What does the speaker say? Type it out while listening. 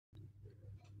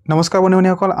নমস্কাৰ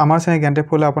বন্ধুসকল আমাৰ চেনেল GyanTech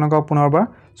ফুলে আপোনাক পুনৰবাৰ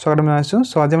স্বাগতম জনাইছো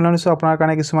সো আজি মই লৈছো আপোনাৰ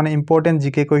কাৰণে কিছুমান ইম্পৰ্টেন্ট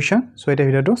জিকে কোৱেশ্চন সো এটা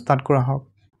ভিডিওটো ষ্টাৰ্ট কৰা হওক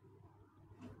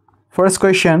First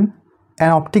question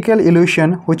An optical illusion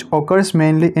which occurs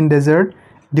mainly in desert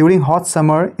during hot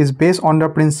summer is based on the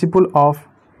principle of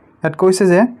at কৈছে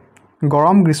যে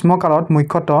গৰম গ্ৰীষ্মকালত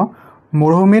মুখ্যতঃ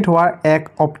মৰুভূমিত হোৱাৰ এক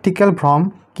অপটিক্যাল ভ্ৰম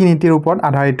কি নীতিৰ ওপৰত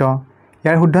আধাৰিত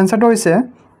ইয়াৰ শুদ্ধাঞ্চটো হৈছে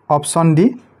অপচন ডি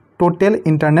টোটেল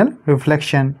ইন্টাৰনেল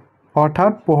ৰিফ্লেকশন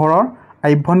অৰ্থাৎ পোহৰৰ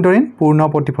আভ্যন্তৰীণ পূৰ্ণ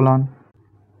প্ৰতিফলন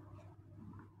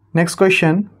Next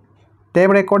question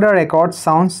Tape recorder records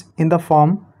sounds in the form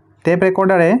tape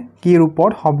recorder কি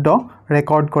ৰূপত শব্দ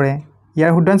ৰেকৰ্ড কৰে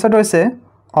ইয়াৰ শুদ্ধাঞ্চটো হৈছে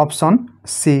option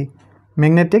C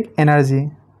magnetic energy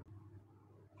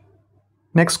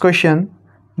Next question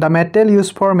The metal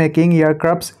used for making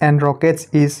aircrafts and rockets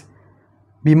is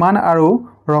বিমান আৰু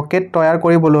ৰকেট তৈয়াৰ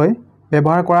কৰিবলৈ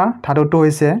ব্যৱহাৰ কৰা ধাতুটো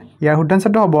হৈছে ইয়াৰ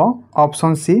শুদ্ধাঞ্চটো হ'ব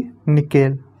option C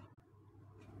nickel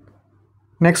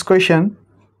Next question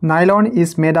Nylon is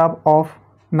made up of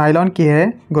nylon কিহে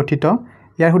গঠিত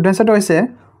ইয়াৰ শুদ্ধাঞ্চটো হৈছে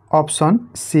option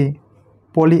C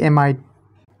polyamide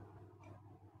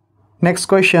Next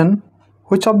question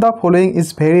Which of the following is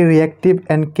very reactive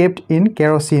and kept in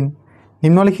kerosene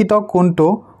নিম্নলিখিত কোনটো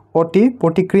অতি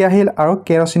প্ৰতিক্ৰিয়াশীল আৰু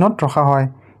কেৰোচিনত ৰখা হয়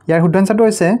ইয়াৰ শুদ্ধাঞ্চটো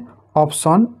হৈছে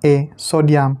অপচন এ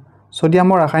সোডিয়াম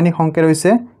সোডিয়ামৰ ৰাসায়নিক সংকেত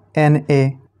হৈছে Na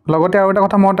লগতে আৰু এটা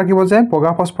কথা মনত ৰাখিব যে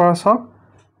বগা ফসফৰাছক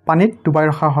পানীত ডুবাই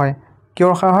ৰখা হয় কিয়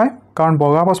ৰখা হয় কাৰণ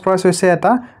বগা ফসফৰাছ হৈছে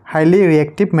এটা highly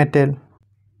reactive metal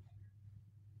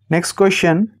Next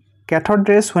question Cathode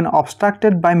rays when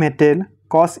obstructed by metal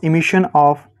cause emission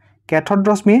of cathode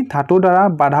ৰশ্মি ধাতু দ্বাৰা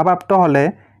বাধাপ্ৰাপ্ত হলে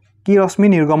কি ৰশ্মি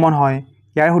নিৰ্গমন হয়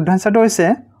ইয়াৰ শুদ্ধাঞ্চটো হৈছে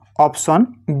option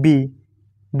B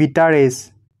beta rays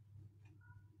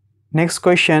Next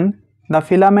question The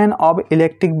filament of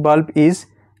electric bulb is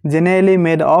generally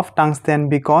made of tungsten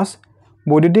because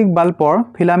বৈদ্যুতিক বাল্বৰ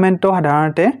ফিলামেন্টটো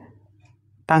সাধাৰণতে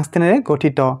টাংষ্টেনেৰে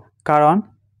গঠিত কাৰণ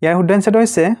ইয়াৰ শুদ্ধাঞ্চটো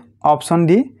হৈছে option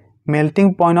D melting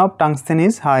point of tungsten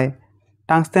is high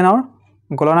টাংষ্টেনৰ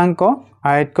গলনাংক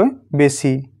আয়তকৈ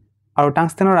বেছি আৰু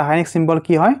টাংষ্টেনৰ ৰাসায়নিক সিম্বল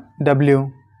কি হয় W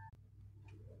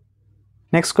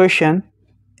Next question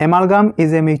Amalgam is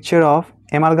a mixture of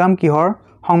amalgam কিহৰ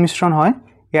সংমিশ্ৰণ হয়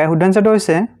ইয়াৰ শুদ্ধাঞ্চটো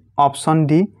হৈছে option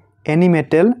D any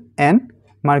metal and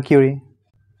mercury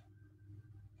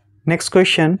Next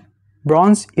question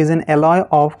Bronze is an alloy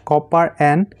of copper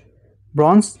and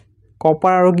bronze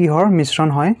copper আৰু কিহৰ মিশ্ৰণ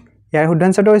হয় ইয়াৰ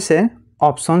শুদ্ধাঞ্চটো হৈছে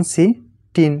option C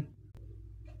tin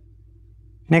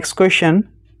Next question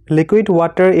Liquid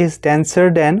water is denser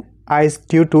than ice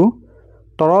due to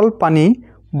তৰল পানী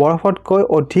বৰফতকৈ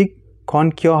অধিক ঘন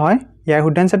কিয় হয় ইয়াৰ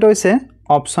শুদ্ধাঞ্চটো হৈছে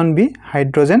অপচন বি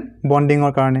হাইড্ৰোজেন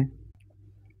বন্ডিংৰ কাৰণে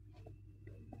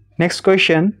Next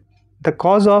question The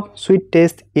cause of sweet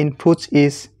taste in fruits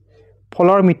is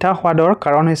ফলৰ মিঠা সোৱাদৰ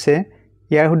কাৰণ হৈছে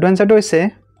ইয়াৰ শুদ্ধাঞ্চটো হৈছে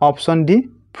option D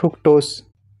fructose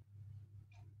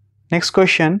Next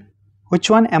question Which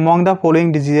one among the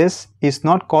following diseases is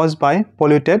not caused by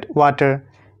polluted water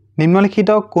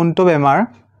নিম্নলিখিত কোনটো বেমাৰ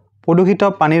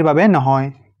প্ৰদূষিত পানীৰ বাবে নহয়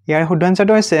ইয়াৰ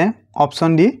শুদ্ধাঞ্চটো হৈছে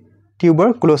option D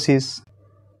tuberculosis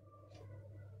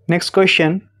Next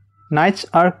question Nights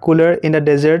are cooler in the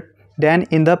desert than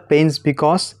in the plains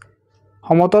because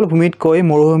সমতল ভূমিতকৈ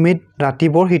মৰুভূমিত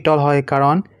ৰাতিবোৰ শীতল হয়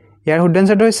কাৰণ ইয়াৰ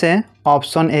শুদ্ধাঞ্চটো হৈছে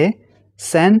option A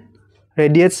sun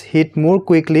radiates heat more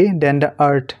quickly than the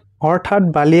earth অৰ্থাৎ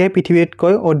বালিয়ে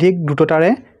পৃথিৱীতকৈ অধিক দ্ৰুততাৰে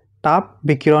তাপ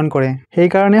বিকিৰণ কৰে সেই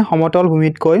কাৰণে সমতল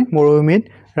ভূমিতকৈ মৰুভূমিত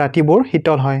ৰাতিবোৰ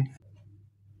শীতল হয়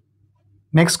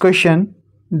Next question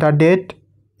The date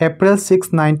April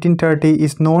 6 1930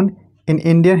 is known in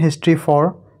Indian history for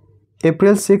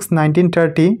April 6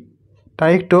 1930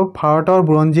 তাৰিখটো ভাৰতৰ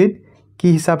বুৰঞ্জীত কি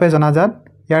হিচাপে জনাজাত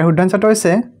ইয়াৰ শুদ্ধাঞ্চটো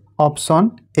হৈছে option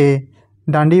A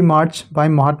Dandi March by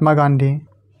Mahatma Gandhi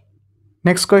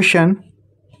Next question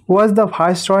Who was the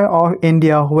viceroy of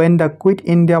India when the Quit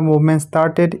India movement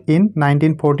started in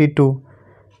 1942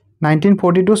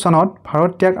 1942 চনত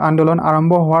ভাৰত ত্যাগ আন্দোলন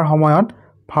আৰম্ভ হোৱাৰ সময়ত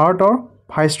ভাৰতৰ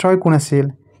ভাইসৰয় কোন আছিল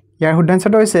ইয়াৰ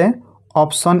শুদ্ধাঞ্চটো হৈছে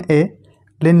অপচন এ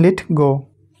লিনলিথ গো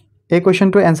এই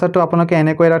কোৱেশ্চনটো এনসাৰটো আপোনালোকে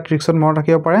এনেকৈ এটা ট্ৰিক্সত মনত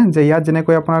ৰাখিব পাৰে যে ইয়াত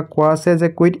যেনেকৈ আপোনাৰ কোৱা আছে যে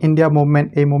কুইট ইণ্ডিয়া মুভমেন্ট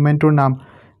এই মুভমেন্টৰ নাম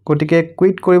গতিকে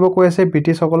কুইট কৰিব কৈ আছে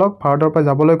ব্ৰিটিছসকলক ভাৰতৰ পৰা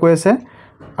যাবলৈ কৈ আছে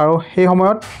আৰু সেই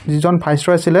সময়ত যিজন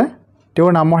ভাইসৰয় আছিল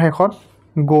তেওঁৰ নামৰ শেষত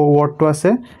গো ৱৰ্ডটো আছে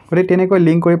গতিকে তেনেকৈ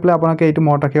লিংক কৰি পেলাই আপোনালোকে এইটো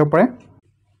মনত ৰাখিব পাৰে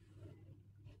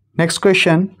Next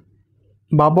question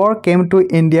Babur came to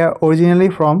India originally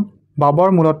from Babur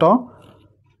মূলতঃ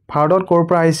ভাৰতত ক'ৰ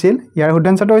পৰা আহিছিল ইয়াৰ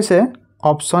শুদ্ধাঞ্চটো হৈছে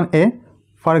option A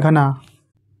Farghana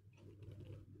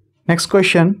Next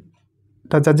question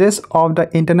The judges of the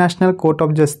International Court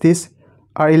of Justice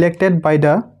are elected by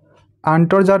the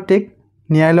আন্তৰ্জাতিক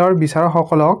ন্যায়ালয়ৰ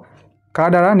বিচাৰকসকলক কাৰ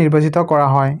দ্বাৰা নিৰ্বাচিত কৰা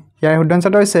হয় ইয়াৰ শুদ্ধ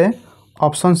আনসাৰটো হৈছে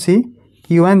option C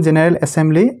UN General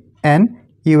Assembly and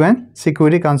UN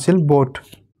Security Council both.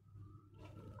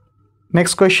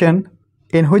 Next question,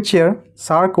 in which year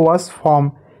SAARC was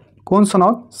formed? কোন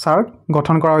চনত SAARC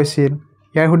গঠন কৰা হৈছিল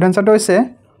ইয়াৰ শুদ্ধ আনসাৰটো হৈছে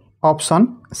অপচন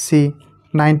সি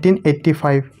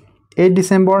 1985 8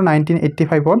 ডিসেম্বৰ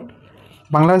 1985 ত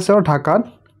বাংলাদেশৰ ঢাকাত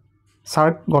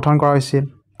SAARC গঠন কৰা হৈছিল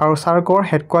আৰু SAARCৰ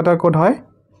হেডকোৱাৰ্টাৰ কোড হয়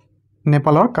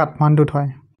নেপালৰ কাঠমাণ্ডুত হয়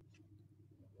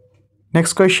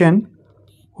Next question,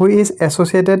 who is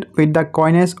associated with the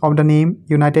coinage of the name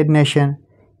United Nation?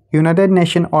 United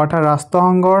Nation অৰ্থাৎ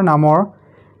ৰাষ্ট্ৰসংঘৰ নামৰ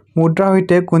মুদ্ৰা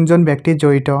হৈতে কোনজন ব্যক্তি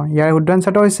জড়িত ইয়াৰ শুদ্ধ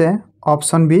আনসাৰটো হৈছে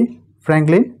option B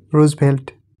Franklin Roosevelt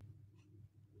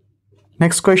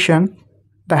Next question,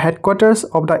 the headquarters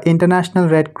of the International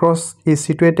Red Cross is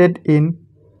situated in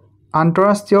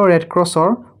আন্তঃৰাষ্ট্ৰীয় ৰেড ক্ৰছৰ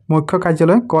মুখ্য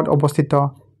কাৰ্যালয় ক'ত অৱস্থিত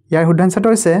ইয়াৰ শুদ্ধ আনসাৰটো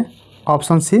হৈছে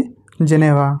অপচন সি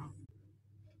জেনেভা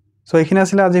So এইখিনি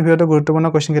আছিল আজি ভিডিওটো গুৰুত্বপূৰ্ণ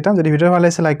কোৱেশ্চন কেইটা যদি ভিডিও ভাল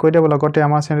লাগিছে লাইক কৰি দিয়ক লগতে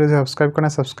আমাৰ চেনেলটো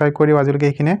সাবস্ক্ৰাইব কৰি দিয়ক আজিলৈকে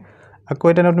এইখিনি আকৌ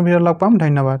এটা নতুন ভিডিও লগ পাম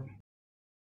ধন্যবাদ